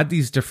I had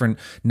these different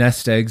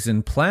nest eggs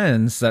and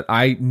plans that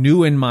I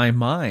knew in my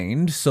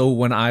mind. So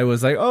when I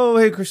was like, oh,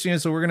 hey, Christina,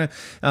 so we're going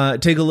to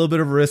take a little bit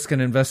of a risk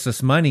and invest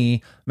this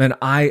money, man,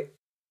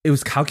 it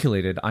was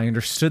calculated. I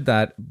understood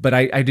that, but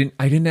I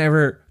didn't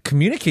ever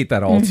communicate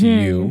that all to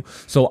you.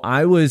 So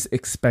I was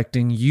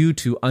expecting you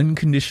to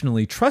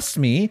unconditionally trust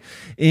me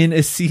in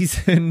a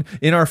season,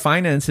 in our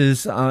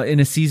finances, in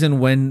a season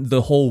when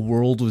the whole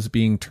world was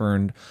being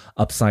turned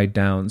upside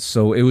down.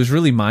 So it was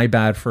really my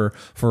bad for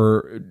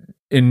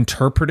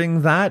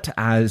interpreting that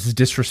as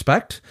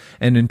disrespect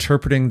and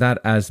interpreting that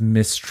as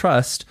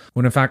mistrust,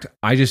 when in fact,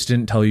 I just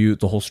didn't tell you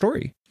the whole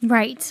story.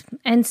 Right.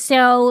 And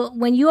so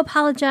when you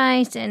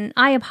apologized and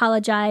I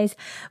apologized,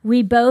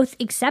 we both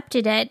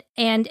accepted it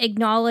and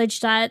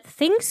acknowledged that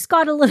things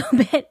got a little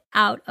bit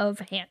out of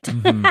hand.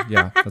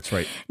 Yeah, that's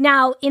right.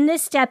 Now, in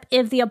this step,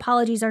 if the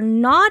apologies are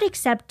not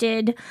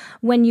accepted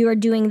when you are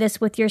doing this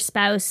with your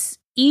spouse,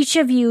 each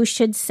of you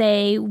should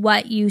say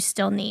what you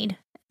still need.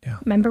 Yeah.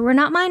 Remember, we're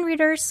not mind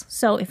readers.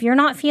 So if you're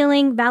not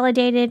feeling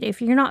validated,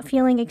 if you're not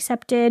feeling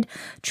accepted,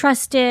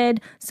 trusted,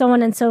 so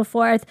on and so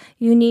forth,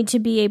 you need to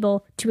be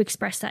able to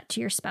express that to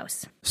your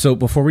spouse. So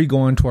before we go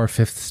on to our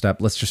fifth step,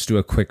 let's just do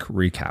a quick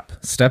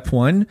recap. Step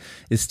 1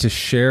 is to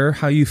share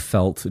how you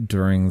felt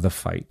during the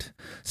fight.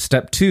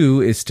 Step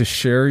 2 is to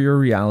share your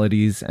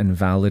realities and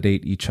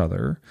validate each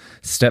other.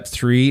 Step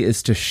 3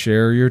 is to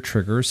share your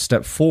triggers.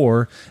 Step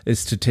 4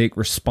 is to take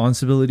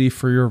responsibility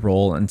for your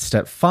role. And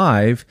step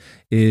 5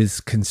 is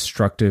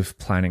constructive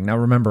planning. Now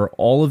remember,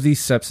 all of these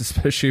steps,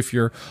 especially if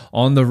you're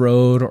on the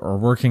road or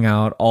working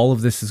out, all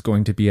of this is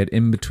going to be at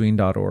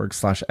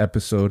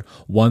inbetween.org/episode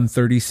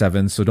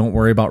 137. So don't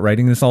worry about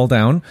writing this all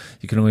down.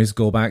 You can always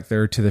go back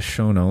there to the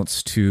show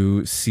notes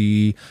to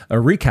see a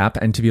recap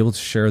and to be able to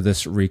share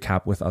this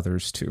recap with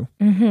others too.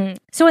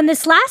 So in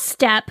this last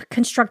step,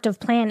 constructive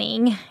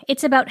planning,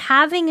 it's about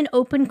having an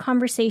open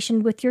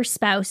conversation with your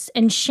spouse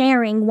and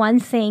sharing one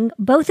thing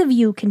both of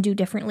you can do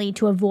differently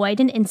to avoid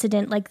an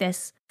incident like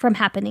this from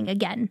happening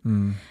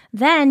again.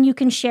 Then you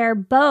can share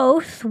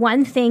both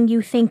one thing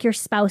you think your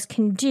spouse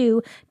can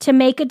do to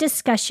make a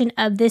discussion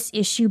of this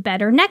issue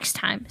better next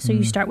time. So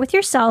you start with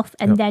yourself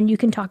and then you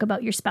can talk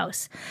about your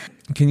spouse.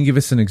 Can you give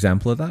us an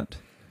example of that?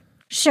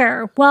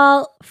 Sure.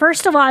 Well,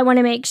 first of all, I want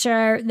to make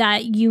sure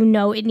that you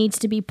know it needs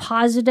to be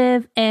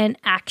positive and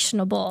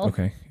actionable.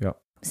 Okay. Yeah.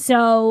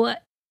 So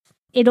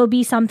it'll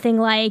be something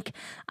like,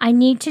 I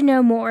need to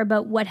know more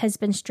about what has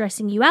been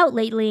stressing you out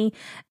lately,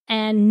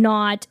 and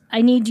not,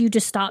 I need you to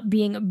stop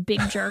being a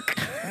big jerk.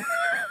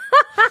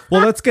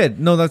 Well, that's good.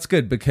 No, that's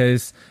good,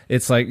 because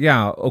it's like,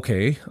 yeah,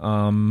 okay.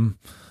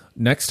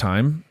 Next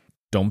time,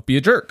 don't be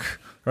a jerk,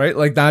 right?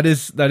 Like that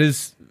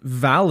is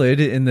valid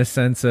in the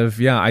sense of,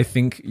 yeah, I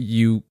think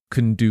you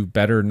can do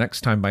better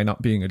next time by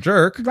not being a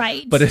jerk.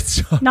 Right. But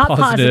it's not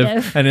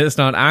positive and it's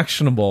not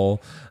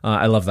actionable.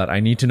 I love that. I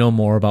need to know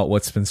more about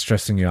what's been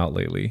stressing you out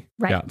lately.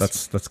 Right. Yeah,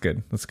 that's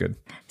good. That's good.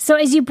 So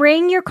as you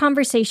bring your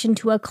conversation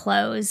to a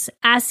close,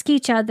 ask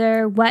each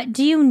other, what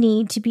do you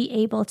need to be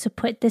able to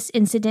put this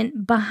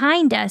incident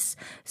behind us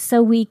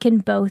so we can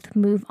both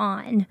move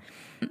on?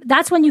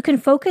 That's when you can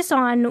focus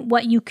on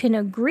what you can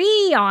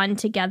agree on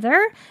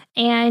together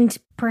and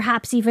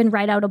perhaps even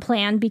write out a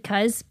plan,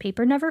 because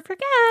paper never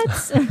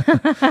forgets.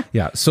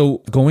 Yeah. So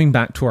going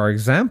back to our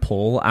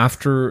example,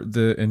 after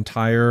the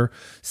entire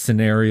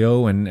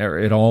scenario and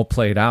it all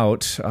played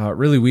out,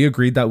 really, we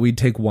agreed that we'd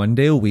take one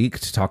day a week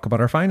to talk about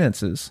our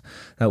finances,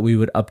 that we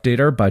would update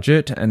our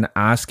budget and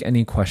ask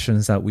any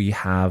questions that we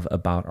have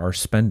about our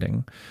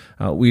spending.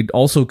 We'd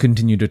also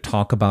continue to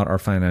talk about our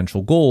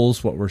financial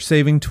goals, what we're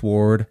saving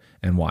toward,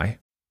 and why.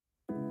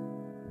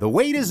 The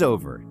wait is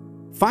over.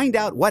 Find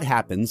out what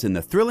happens in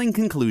the thrilling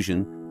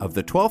conclusion of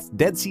the 12th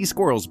Dead Sea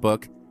Squirrels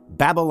book,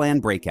 Babylon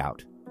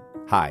Breakout.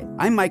 Hi,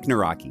 I'm Mike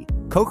Naraki,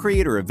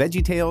 co-creator of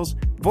VeggieTales,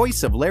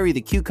 voice of Larry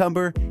the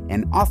Cucumber,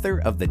 and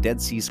author of The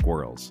Dead Sea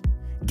Squirrels.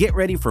 Get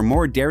ready for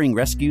more daring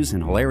rescues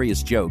and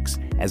hilarious jokes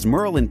as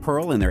Merle and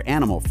Pearl and their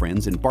animal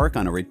friends embark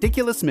on a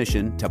ridiculous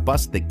mission to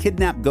bust the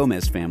kidnapped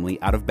Gomez family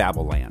out of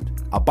Babylon,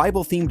 a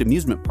Bible-themed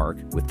amusement park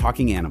with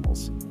talking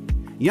animals.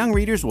 Young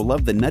readers will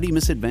love the nutty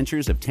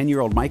misadventures of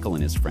 10-year-old Michael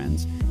and his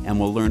friends, and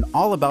will learn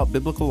all about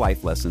biblical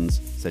life lessons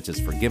such as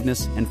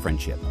forgiveness and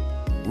friendship.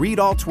 Read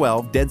all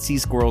 12 Dead Sea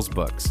Squirrels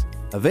books,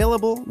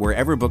 available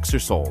wherever books are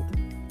sold.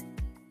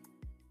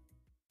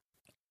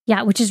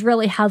 Yeah, which has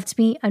really helped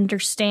me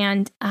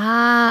understand,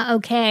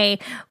 okay,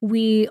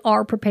 we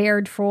are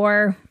prepared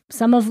for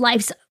some of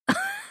life's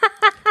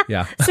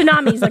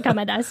tsunamis that come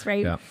at us,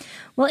 right? Yeah.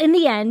 Well, in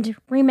the end,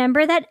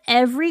 remember that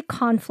every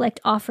conflict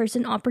offers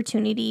an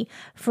opportunity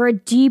for a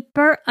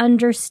deeper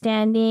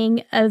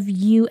understanding of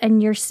you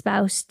and your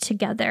spouse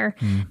together.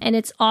 And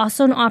it's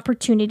also an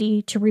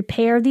opportunity to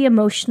repair the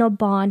emotional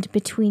bond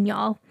between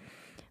y'all.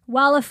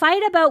 While a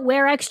fight about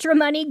where extra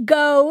money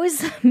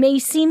goes may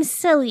seem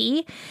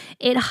silly,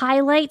 it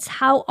highlights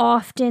how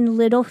often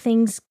little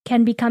things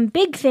can become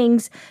big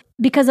things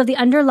because of the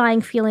underlying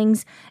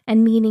feelings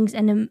and meanings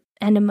and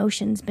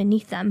emotions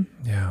beneath them.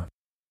 Yeah.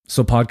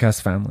 So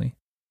podcast family,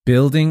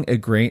 building a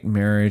great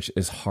marriage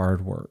is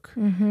hard work,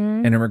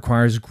 and it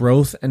requires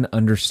growth and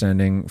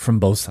understanding from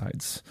both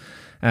sides.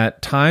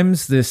 At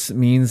times, this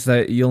means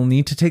that you'll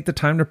need to take the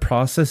time to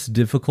process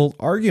difficult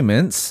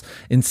arguments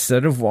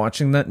instead of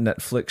watching that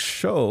Netflix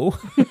show.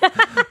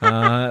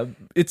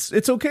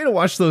 It's okay to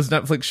watch those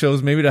Netflix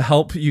shows, maybe to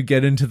help you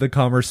get into the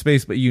calmer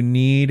space, but you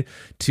need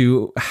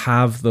to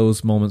have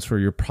those moments where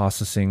you're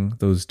processing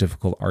those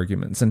difficult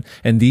arguments.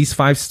 And these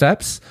 5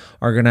 steps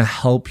are going to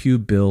help you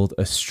build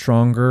a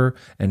stronger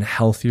and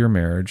healthier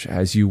marriage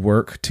as you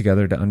work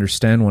together to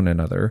understand one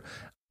another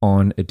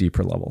on a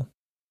deeper level.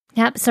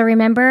 Yep. So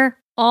remember,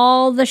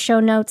 all the show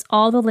notes,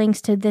 all the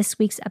links to this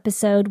week's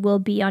episode will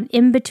be on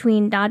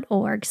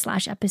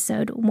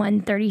inbetween.org/episode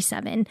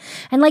 137.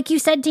 And like you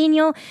said,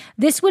 Daniel,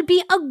 this would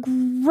be a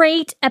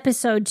great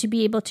episode to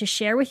be able to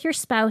share with your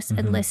spouse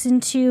and listen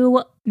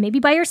to maybe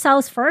by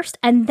yourselves first,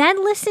 and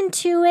then listen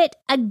to it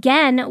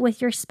again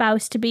with your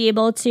spouse to be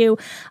able to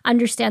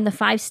understand the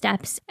 5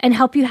 steps and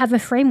help you have a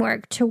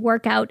framework to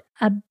work out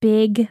a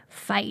big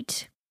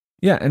fight.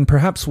 Yeah, and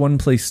perhaps one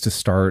place to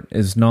start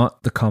is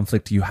not the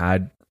conflict you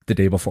had the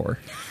day before.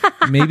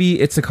 Maybe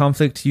it's a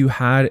conflict you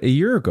had a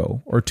year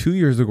ago or 2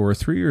 years ago or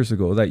 3 years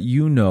ago that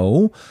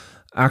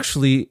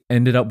actually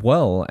ended up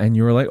well. And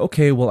you were like,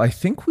 okay, well, I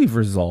think we've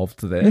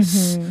resolved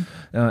this.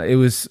 It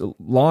was a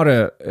lot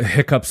of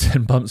hiccups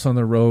and bumps on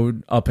the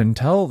road up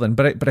until then,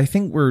 but I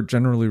think we're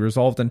generally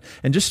resolved. And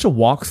just to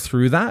walk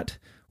through that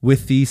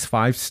with these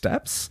 5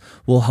 steps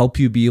will help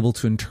you be able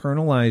to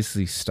internalize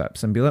these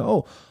steps and be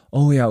like,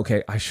 oh yeah,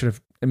 okay, I should have.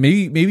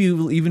 Maybe you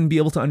will even be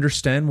able to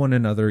understand one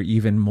another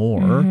even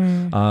more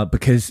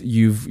because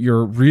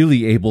you're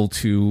really able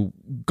to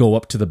go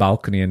up to the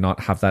balcony and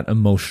not have that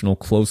emotional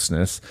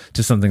closeness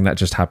to something that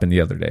just happened the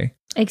other day.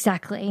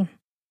 Exactly.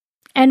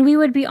 And we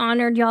would be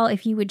honored, y'all,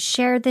 if you would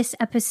share this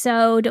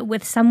episode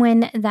with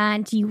someone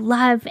that you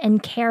love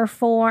and care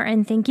for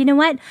and think, you know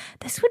what,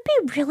 this would be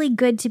really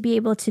good to be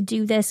able to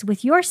do this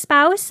with your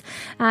spouse,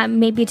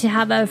 maybe to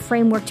have a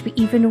framework to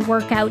even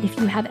work out if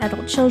you have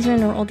adult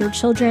children or older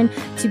children,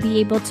 to be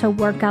able to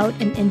work out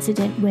an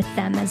incident with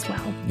them as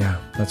well. Yeah,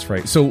 that's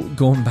right. So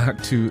going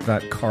back to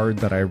that card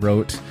that I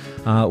wrote,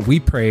 we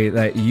pray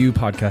that you,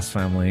 podcast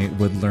family,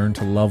 would learn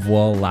to love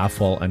well, laugh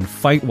well, and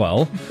fight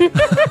well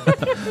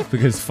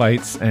because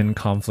fights and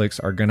conflicts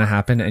are going to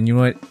happen. And you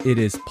know what? It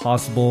is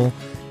possible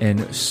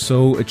and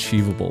so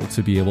achievable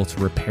to be able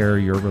to repair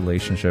your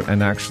relationship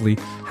and actually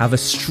have a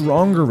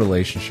stronger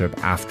relationship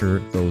after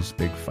those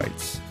big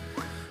fights.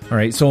 All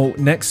right, so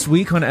next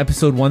week on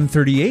episode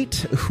 138,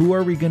 who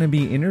are we going to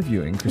be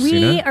interviewing,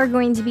 Christina? We are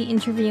going to be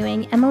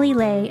interviewing Emily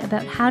Lay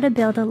about how to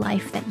build a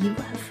life that you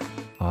love.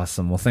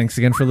 Awesome. Well, thanks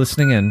again for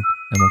listening in, and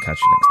we'll catch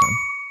you next time.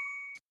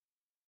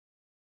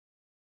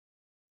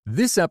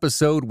 This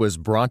episode was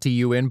brought to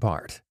you in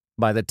part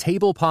by the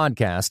Table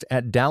Podcast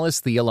at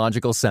Dallas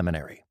Theological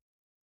Seminary.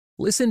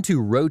 Listen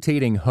to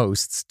rotating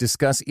hosts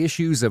discuss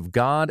issues of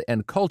God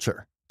and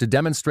culture to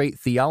demonstrate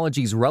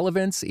theology's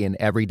relevance in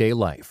everyday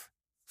life.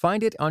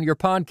 Find it on your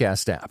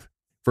podcast app.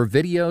 For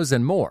videos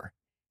and more,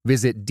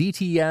 visit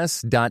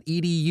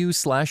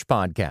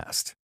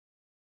dts.edu/podcast.